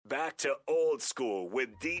back to Old School with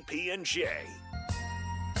DP and J.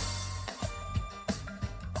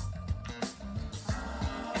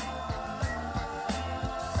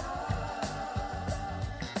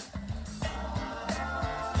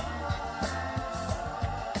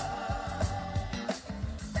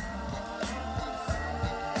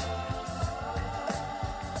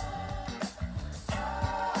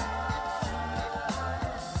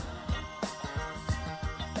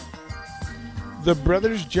 The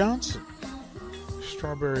Brothers Johnson,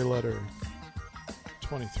 Strawberry Letter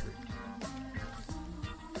 23.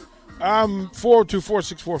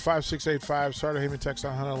 402-464-5685, Sartor Hamann text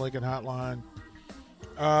on Hunter Lincoln hotline.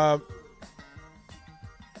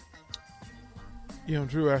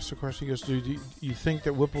 Drew asked the question, he goes, do you think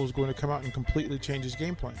that Whipple is going to come out and completely change his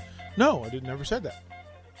game plan? No, I never said that.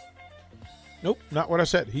 Nope, not what I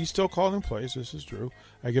said. He's still calling plays. This is true.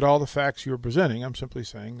 I get all the facts you're presenting. I'm simply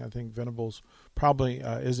saying I think Venables probably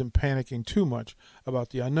isn't panicking too much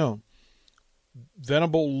about the unknown.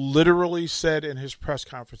 Venable literally said in his press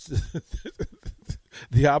conference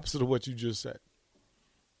the opposite of what you just said.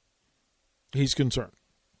 He's concerned.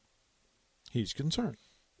 He's concerned,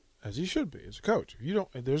 as he should be as a coach.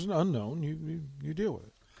 If there's an unknown, you deal with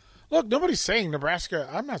it. Look, nobody's saying Nebraska.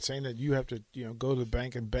 I'm not saying that you have to, go to the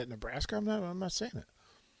bank and bet Nebraska. I'm not saying that.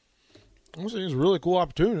 I'm saying it's a really cool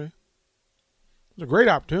opportunity. It's a great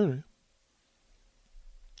opportunity.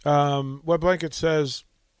 Wet Blanket says,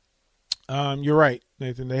 you're right,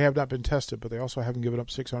 Nathan. They have not been tested, but they also haven't given up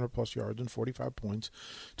 600-plus yards and 45 points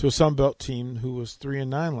to a Sun Belt team who was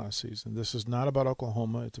 3-9 last season. This is not about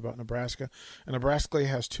Oklahoma. It's about Nebraska. And Nebraska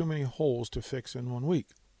has too many holes to fix in 1 week.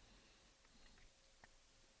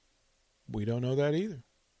 We don't know that either.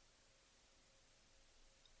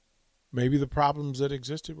 Maybe the problems that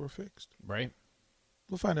existed were fixed. Right.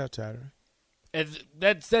 We'll find out Saturday. And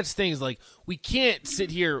that's things like we can't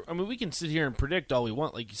sit here. I mean, we can sit here and predict all we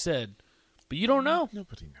want, like you said, but you don't know.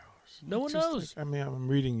 Nobody knows. No one knows. I'm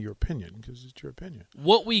reading your opinion because it's your opinion.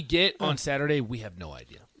 What we get on Saturday, we have no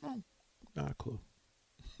idea. No, not a clue.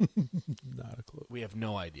 Not a clue. We have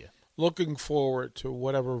no idea. Looking forward to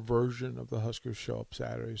whatever version of the Huskers show up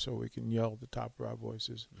Saturday so we can yell at the top of our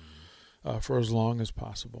voices for as long as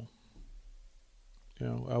possible.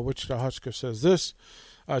 Wichita Husker says this.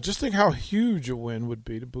 Just think how huge a win would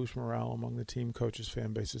be to boost morale among the team, coaches,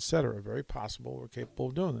 fan base, etc. Very possible we're capable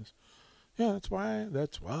of doing this. Yeah, that's why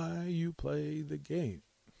you play the game.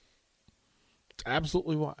 It's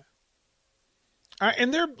absolutely why.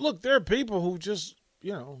 And there are people who just, they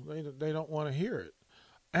don't want to hear it.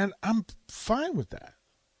 And I'm fine with that.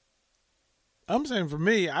 I'm saying for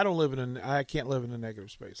me, I can't live in a negative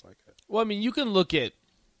space like that. Well, I mean, you can look at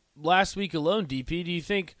last week alone, DP. Do you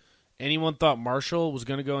think anyone thought Marshall was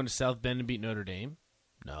going to go into South Bend and beat Notre Dame?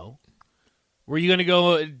 No. Were you going to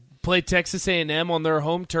go play Texas A&M on their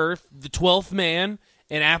home turf, the 12th man,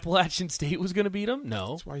 and Appalachian State was going to beat them?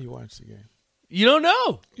 No. That's why you watch the game. You don't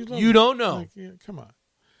know. You don't know. Come on.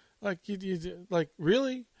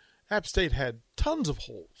 Really? App State had tons of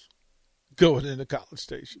holes going into College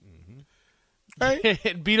Station. Mm-hmm. Right?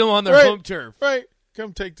 And beat them on their home turf. Right.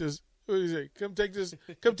 Come take this. What do you say? Come take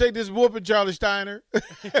this whooping, Charlie Steiner.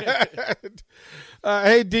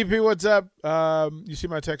 Hey, DP, what's up? You see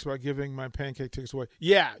my text about giving my pancake tickets away?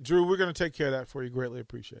 Yeah, Drew, we're going to take care of that for you. Greatly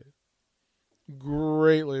appreciate it.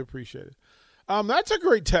 Greatly appreciate it. That's a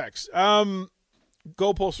great text.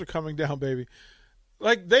 Goalposts are coming down, baby.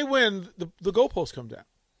 Like, they win, the goalposts come down.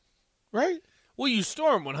 Right? Well, you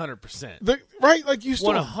storm 100%. Right? Like, you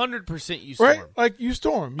storm. 100% you storm. Right? Like, you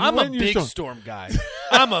storm. I'm a big storm guy.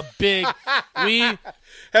 I'm a big –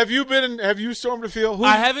 Have you stormed a field?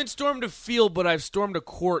 I haven't stormed a field, but I've stormed a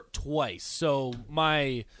court twice. So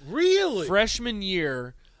my freshman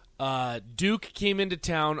year, Duke came into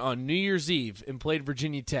town on New Year's Eve and played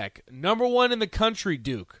Virginia Tech. Number 1 in the country,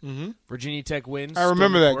 Duke. Mm-hmm. Virginia Tech wins. I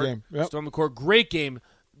remember that game. Yep. Storm the court. Great game.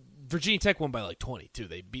 Virginia Tech won by like 20, too.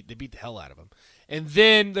 They beat the hell out of them. And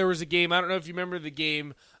then there was a game, I don't know if you remember the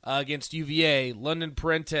game against UVA. London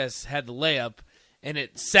Parentes had the layup, and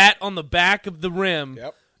it sat on the back of the rim,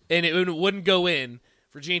 and it wouldn't go in.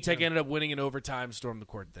 Virginia Tech ended up winning in overtime, stormed the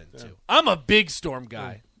court then, too. I'm a big storm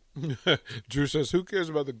guy. Drew says, who cares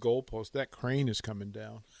about the goalpost? That crane is coming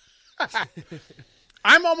down.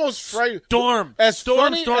 I'm almost frightened. Storm. As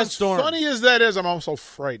funny as that is, I'm also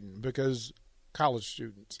frightened because college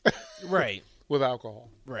students. Right. With alcohol.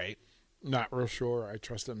 Right. Not real sure. I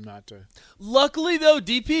trust them not to. Luckily, though,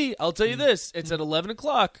 DP, I'll tell you this. It's at 11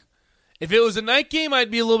 o'clock. If it was a night game,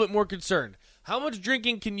 I'd be a little bit more concerned. How much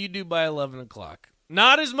drinking can you do by 11 o'clock?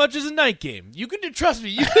 Not as much as a night game. You can do. Trust me,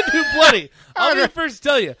 you can do plenty. I'll be the first to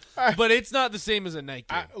tell you, but it's not the same as a night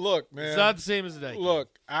game. Look, man, it's not the same as a night game.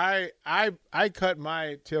 Look, I cut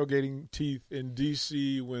my tailgating teeth in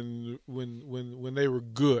D.C. when they were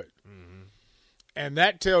good, and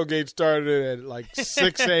that tailgate started at like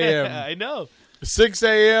 6 a.m. I know. 6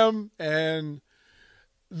 a.m. and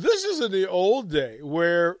this is in the old day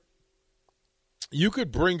where you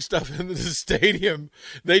could bring stuff into the stadium.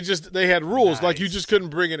 They had rules. Nice. Like you just couldn't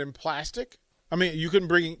bring it in plastic. I mean, you couldn't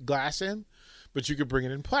bring glass in, but you could bring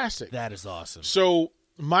it in plastic. That is awesome. So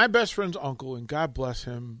my best friend's uncle, and God bless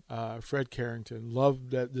him, Fred Carrington,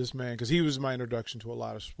 loved this man because he was my introduction to a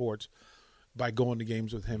lot of sports by going to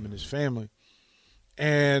games with him and his family.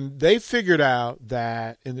 And they figured out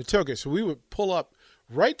that in the tailgate, so we would pull up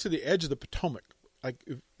right to the edge of the Potomac, like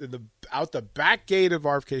out the back gate of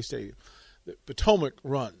RFK Stadium. The Potomac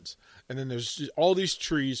runs, and then there's all these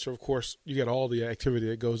trees. So of course you get all the activity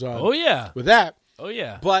that goes on. Oh yeah, with that. Oh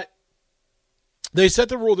yeah. But they set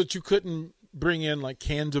the rule that you couldn't bring in like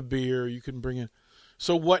cans of beer. You couldn't bring in.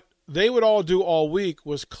 So what they would all do all week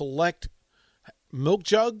was collect milk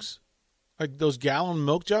jugs, like those gallon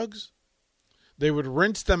milk jugs. They would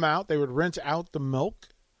rinse them out. They would rinse out the milk,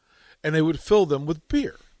 and they would fill them with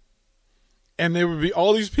beer. And there would be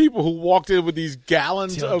all these people who walked in with these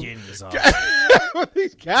gallons of with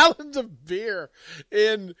these gallons of beer.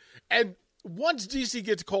 And once DC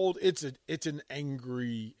gets cold, it's an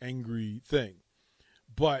angry thing.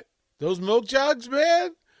 But those milk jugs,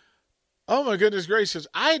 man, oh my goodness gracious!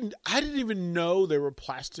 I didn't even know they were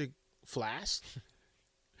plastic flasks.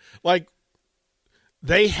 Like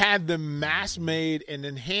they had them mass made and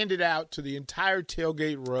then handed out to the entire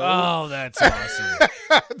tailgate row. Oh, that's awesome.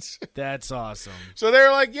 That's awesome. So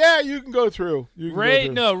they're like, yeah, you can go through.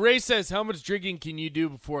 Ray says, how much drinking can you do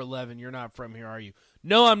before 11? You're not from here, are you?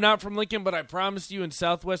 No, I'm not from Lincoln, but I promised you in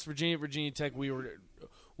Southwest Virginia, Virginia Tech, we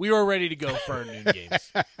were ready to go for our noon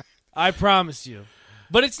games. I promise you.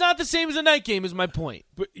 But it's not the same as a night game is my point.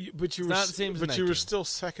 But you were not the same as a night game. Still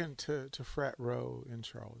second to Frat Row in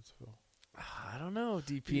Charlottesville. I don't know,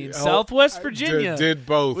 DP. In Southwest Virginia. Did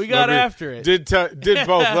both. We got after it. Did both.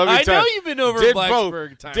 Let me I tell know you. you've been over in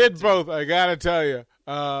Blacksburg. Did both. I got to tell you.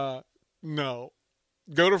 No.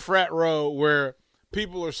 Go to Frat Row where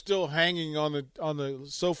people are still hanging on the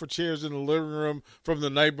sofa chairs in the living room from the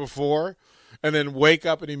night before and then wake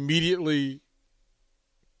up and immediately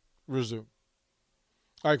resume.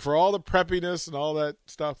 Like for all the preppiness and all that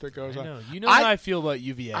stuff that goes on. You know how I feel about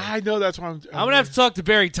UVA. I know that's why I'm going to have to talk to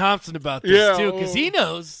Barry Thompson about this too because he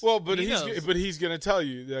knows. Well, but he's going to tell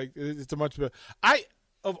you like it's a much better.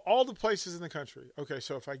 Of all the places in the country. Okay,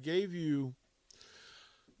 so if I gave you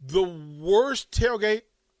the worst tailgate,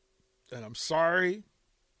 and I'm sorry,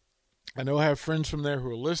 I know I have friends from there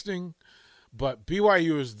who are listening, but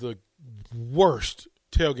BYU is the worst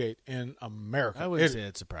tailgate in America. I wouldn't say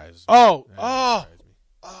it surprises me.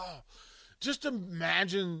 Just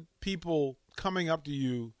imagine people coming up to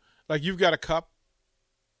you like you've got a cup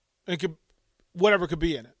and whatever could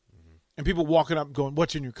be in it. Mm-hmm. And people walking up going,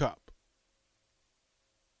 what's in your cup?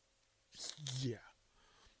 Yeah.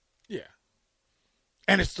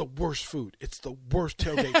 And it's the worst food. It's the worst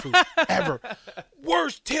tailgate food ever.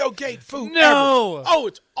 Worst tailgate food ever. Oh,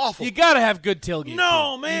 it's awful. You got to have good tailgate food.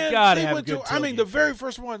 No, man. You got to have good tailgate food. The very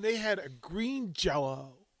first one, they had a green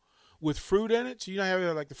Jell-O with fruit in it. So you know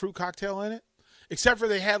how like the fruit cocktail in it? Except for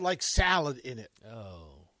they had like salad in it.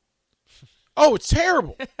 Oh, it's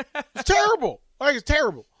terrible. It's terrible. Like it's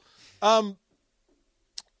terrible.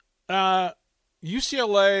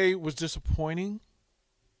 UCLA was disappointing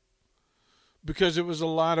because it was a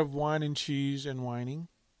lot of wine and cheese and whining.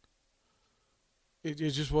 It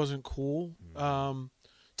just wasn't cool.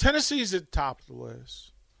 Tennessee's at the top of the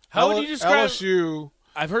list. How would you describe LSU?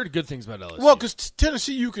 I've heard good things about LSU. Well, because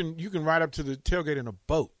Tennessee, you can ride up to the tailgate in a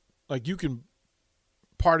boat. Like you can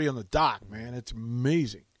party on the dock, man. It's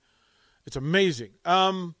amazing. It's amazing.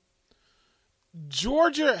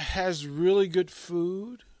 Georgia has really good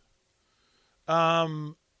food.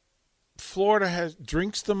 Florida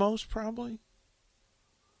drinks the most, probably.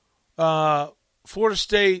 Florida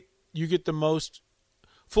State, you get the most.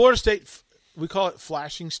 Florida State, we call it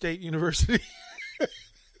Flashing State University.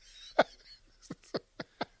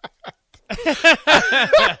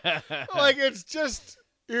 Like it's just,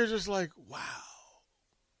 you're just like, wow.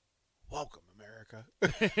 Welcome,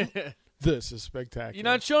 America. This is spectacular. You're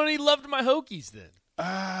not showing any love to my Hokies then.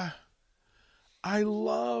 I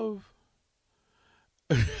love.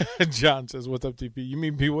 John says, "What's up, TP? You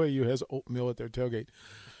mean BYU has oatmeal at their tailgate?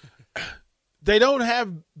 They don't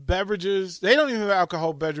have beverages. They don't even have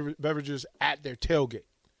alcohol beverages at their tailgate.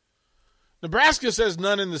 Nebraska says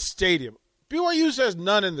none in the stadium. BYU says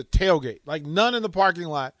none in the tailgate, like none in the parking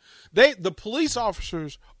lot. The police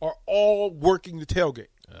officers are all working the tailgate.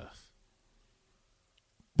 Ugh.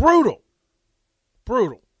 Brutal.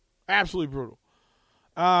 Absolutely brutal.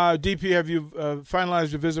 DP, have you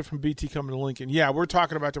finalized your visit from BT coming to Lincoln? Yeah, we're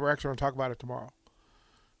talking about it. We're actually going to talk about it tomorrow.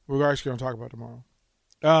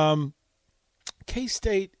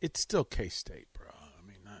 K-State, it's still K-State, bro. I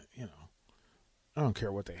mean, I don't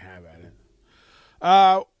care what they have at it.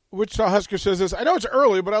 Wichita Husker says this, I know it's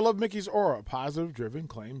early, but I love Mickey's aura. Positive, driven,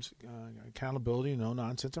 claims, accountability, no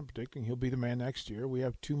nonsense. I'm predicting he'll be the man next year. We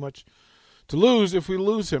have too much to lose if we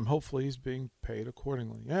lose him. Hopefully he's being paid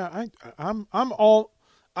accordingly. Yeah, I'm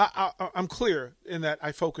clear in that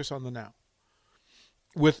I focus on the now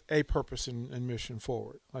with a purpose and mission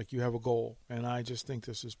forward. Like, you have a goal, and I just think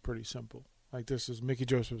this is pretty simple. Like, this is Mickey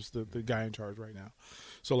Joseph's the guy in charge right now.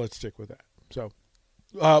 So let's stick with that. So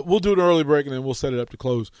we'll do an early break, and then we'll set it up to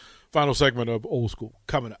close. Final segment of Old School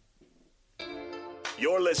coming up.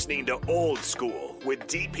 You're listening to Old School with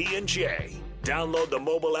DP and J. Download the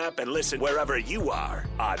mobile app and listen wherever you are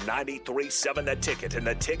on 93.7 The Ticket and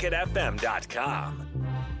theticketfm.com.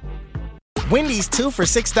 Wendy's 2 for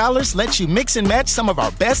 $6 lets you mix and match some of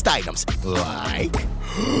our best items, like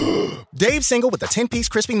Dave Single with a 10-piece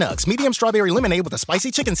crispy nugs, medium strawberry lemonade with a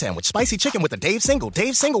spicy chicken sandwich, spicy chicken with a Dave Single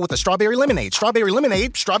with a strawberry lemonade, strawberry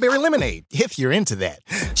lemonade, if you're into that.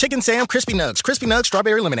 Chicken Sam, crispy nugs,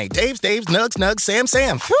 strawberry lemonade, Dave's, nugs,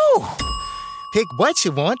 Sam. Whew. Pick what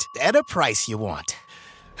you want at a price you want.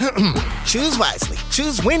 Choose wisely.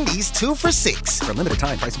 Choose Wendy's 2 for $6. For a limited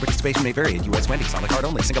time, price and participation may vary at U.S. Wendy's. On the card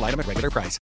only. Single item at regular price.